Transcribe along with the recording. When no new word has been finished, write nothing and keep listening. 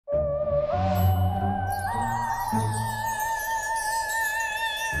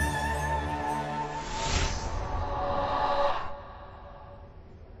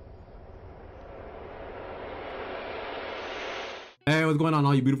what's going on,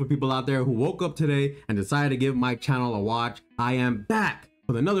 all you beautiful people out there who woke up today and decided to give my channel a watch? I am back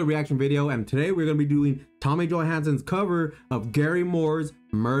with another reaction video, and today we're going to be doing Tommy Johansson's cover of Gary Moore's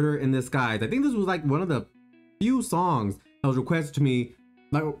Murder in the Skies. I think this was like one of the few songs that was requested to me.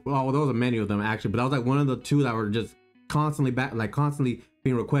 Like, well, there was a many of them actually, but that was like one of the two that were just constantly constantly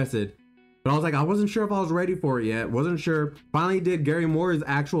being requested. But I was like, I wasn't sure if I was ready for it yet. Wasn't sure. Finally did Gary Moore's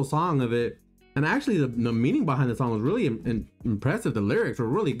actual song of it. And actually the meaning behind the song was really impressive. The lyrics were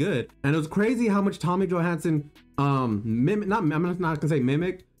really good. And it was crazy how much Tommy Johansson I'm not gonna say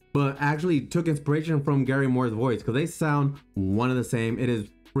mimicked, but actually took inspiration from Gary Moore's voice, because they sound one and the same. It is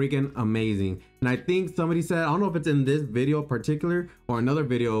freaking amazing. And I think somebody said, I don't know if it's in this video in particular or another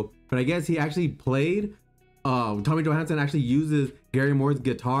video, but I guess he actually played Tommy Johansson actually uses Gary Moore's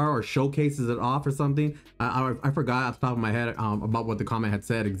guitar or showcases it off or something. I forgot off the top of my head about what the comment had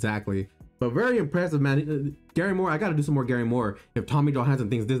said exactly. But very impressive, man. Gary Moore, I gotta do some more Gary Moore if Tommy Johansson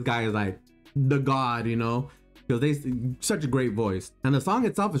thinks this guy is like the god, you know, because they such a great voice. And the song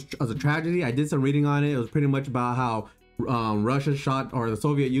itself is a tragedy. I did some reading on it. It was pretty much about how Russia shot, or the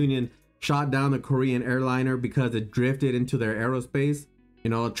Soviet Union shot down the Korean airliner because it drifted into their aerospace. You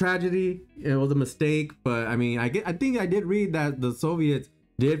know, a tragedy. It was a mistake, but I mean, I think I did read that the Soviets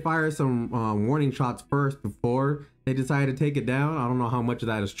did fire some warning shots first before they decided to take it down. I don't know how much of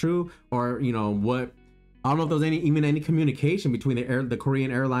that is true, or you know what. I don't know if there was even any communication between the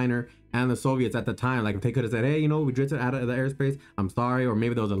Korean airliner and the Soviets at the time. Like if they could have said, hey, you know, we drifted out of the airspace, I'm sorry, or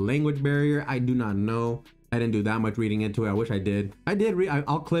maybe there was a language barrier. I do not know. I didn't do that much reading into it. I wish I did. I did read.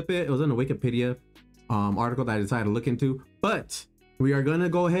 I'll clip it. It was in a Wikipedia article that I decided to look into. But we are gonna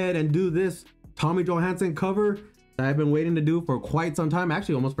go ahead and do this Tommy Johansson cover that I've been waiting to do for quite some time. I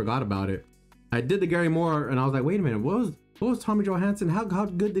actually almost forgot about it. I did the Gary Moore and I was like, wait a minute, what was Tommy Johansson? How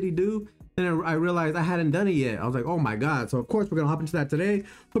good did he do? And then I realized I hadn't done it yet. I was like, oh my God. So of course we're gonna hop into that today.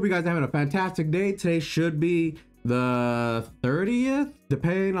 Hope you guys are having a fantastic day. Today should be the 30th,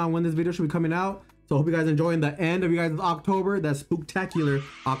 depending on when this video should be coming out. So hope you guys are enjoying the end of you guys' October, that spooktacular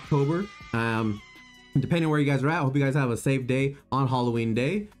October. Depending on where you guys are at, I hope you guys have a safe day on Halloween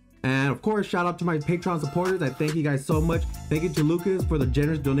day. And of course, shout out to my Patreon supporters. I thank you guys so much. Thank you to Lucas for the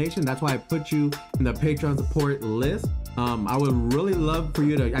generous donation. That's why I put you in the Patreon support list. I would really love for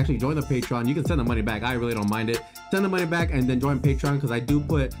you to actually join the Patreon. You can send the money back. I really don't mind it. Send the money back and then join Patreon, because I do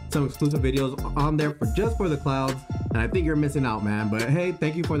put some exclusive videos on there just for the clouds. And I think you're missing out, man. But hey,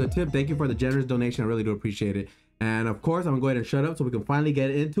 thank you for the tip. Thank you for the generous donation. I really do appreciate it. And of course, I'm gonna go ahead and shut up so we can finally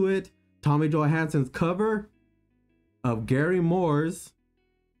get into it. Tommy Johansson's cover of Gary Moore's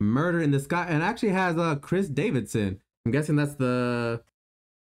Murder in the Sky, and actually has Chris Davidson. I'm guessing that's the.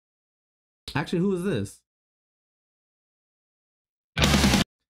 Actually, who is this?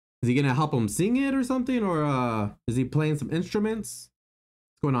 Is he gonna help him sing it or something, or is he playing some instruments?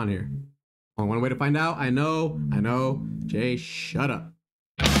 What's going on here? Oh, one way to find out. I know. Jay, shut up.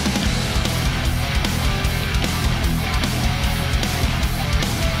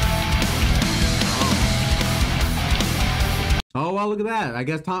 Oh, well, look at that. I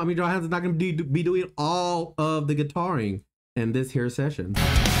guess Tommy Johansson's not going to be doing all of the guitaring in this here session.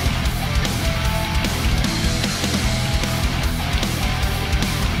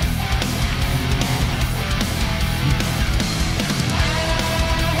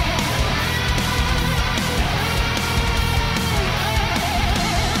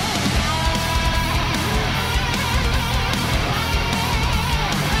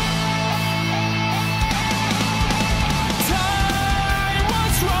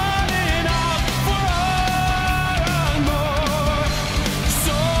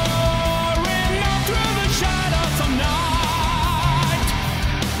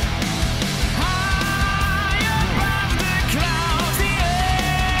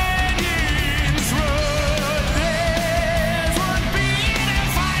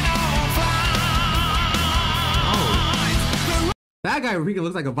 That guy freaking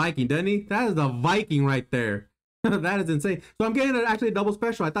looks like a Viking, doesn't he? That is a Viking right there. That is insane. So I'm getting actually a double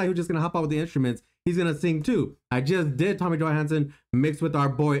special. I thought he was just gonna hop out with the instruments. He's gonna sing too. I just did Tommy Johansson mixed with our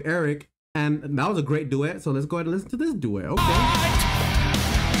boy Eric, and that was a great duet. So let's go ahead and listen to this duet. Okay.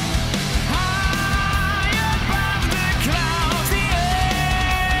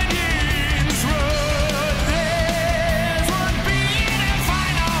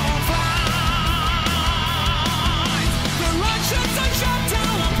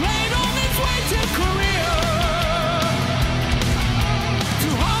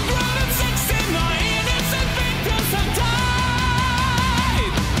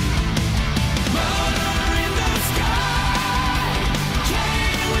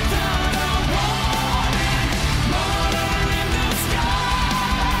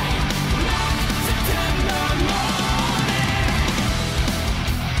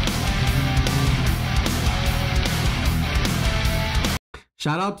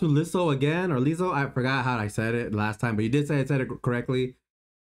 Shout out to Liso again, or Liso. I forgot how I said it last time, but you did say I said it correctly.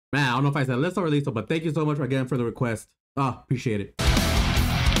 Man, I don't know if I said Liso or Liso, but thank you so much again for the request. Oh, appreciate it.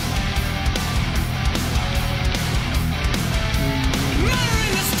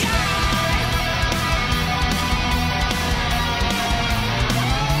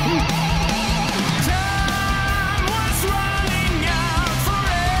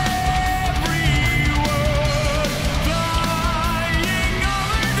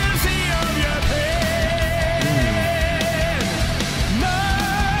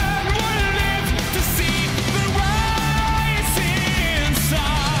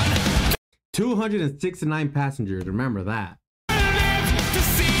 269 passengers, remember that.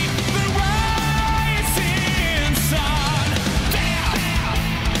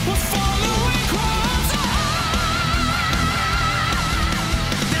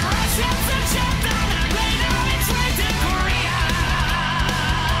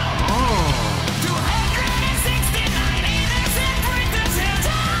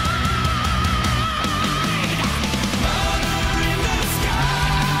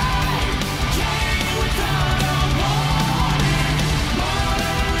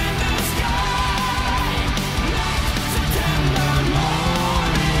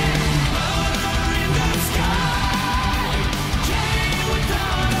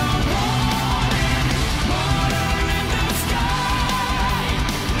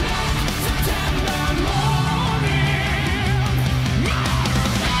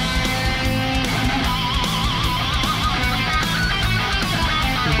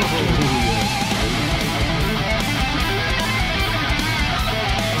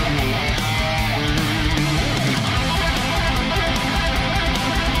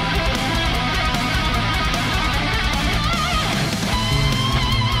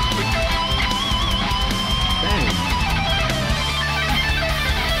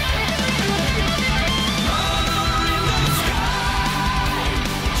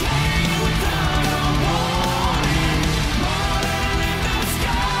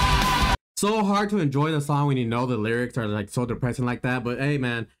 So hard to enjoy the song when you know the lyrics are like so depressing like that, but hey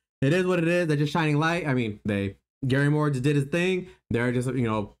man, it is what it is. They're just shining light. I mean, Gary Moore just did his thing. They're just, you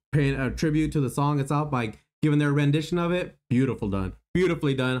know, paying a tribute to the song itself by giving their rendition of it. Beautiful done.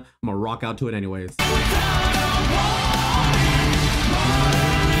 Beautifully done. I'm gonna rock out to it anyways.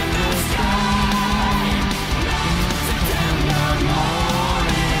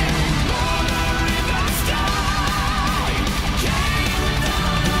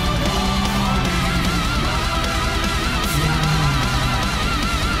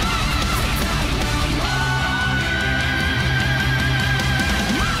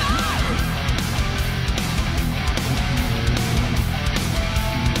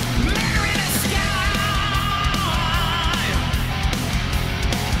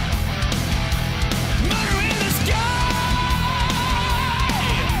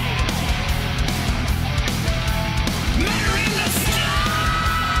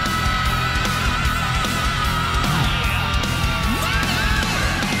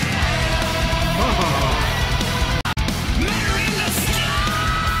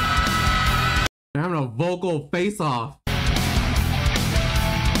 They're having a vocal face-off.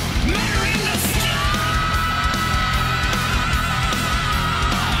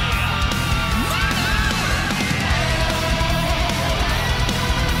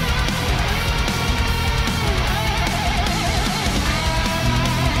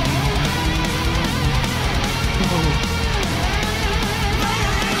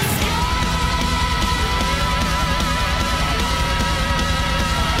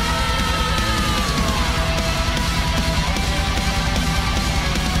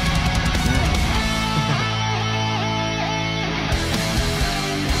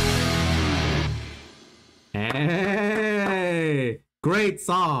 Hey, great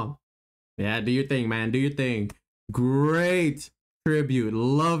song. Yeah, do your thing, man. Do your thing. Great tribute.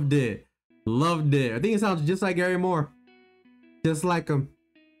 Loved it. Loved it. I think it sounds just like Gary Moore. Just like him.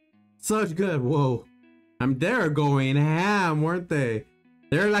 Such good. Whoa. They're going ham, weren't they?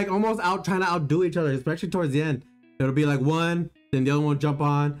 They're like almost out trying to outdo each other, especially towards the end. It'll be like one, then the other one would jump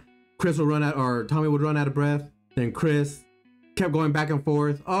on. Chris will run out, or Tommy would run out of breath. Then Chris kept going back and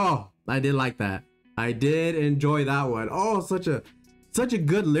forth. Oh, I did like that. I did enjoy that one. Oh, such a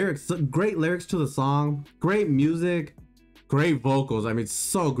good lyrics. Great lyrics to the song. Great music. Great vocals. I mean,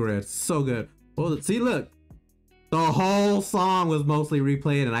 so good. So good. Oh, see, look. The whole song was mostly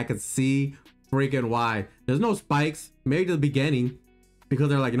replayed, and I could see freaking why. There's no spikes. Maybe to the beginning, because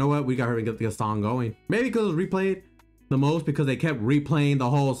they're like, you know what? We got to get the song going. Maybe because it was replayed the most because they kept replaying the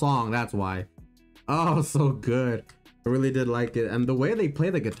whole song. That's why. Oh, so good. I really did like it, and the way they play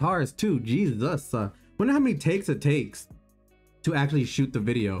the guitars too. Jesus, wonder how many takes it takes to actually shoot the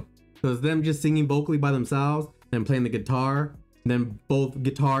video. So it's them just singing vocally by themselves, then playing the guitar, then both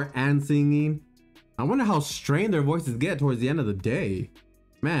guitar and singing. I wonder how strained their voices get towards the end of the day,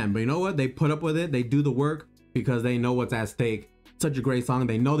 man. But you know what? They put up with it. They do the work because they know what's at stake. Such a great song.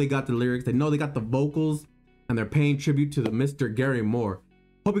 They know they got the lyrics. They know they got the vocals, and they're paying tribute to the Mr. Gary Moore.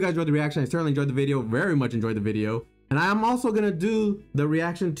 Hope you guys enjoyed the reaction. I certainly enjoyed the video. Very much enjoyed the video. And I'm also gonna do the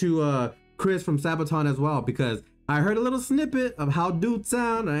reaction to Chris from Sabaton as well, because I heard a little snippet of how dudes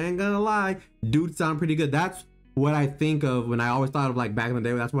sound. I ain't gonna lie, dudes sound pretty good. That's what I think of when I always thought of, like, back in the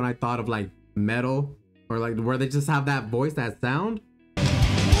day. That's when I thought of like metal, or like where they just have that voice, that sound.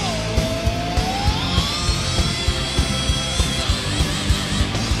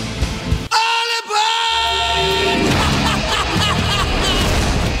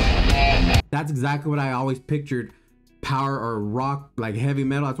 That's exactly what I always pictured power or rock, like heavy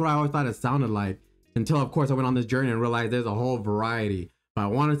metal. That's what I always thought it sounded like, until of course I went on this journey and realized there's a whole variety. But I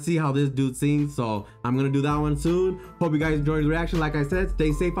want to see how this dude sings, so I'm gonna do that one soon. Hope you guys enjoyed the reaction. Like I said,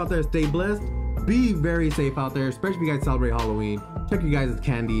 stay safe out there, stay blessed, be very safe out there, especially if you guys celebrate Halloween. Check you guys'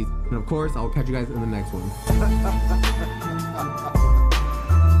 candies, and of course I'll catch you guys in the next one.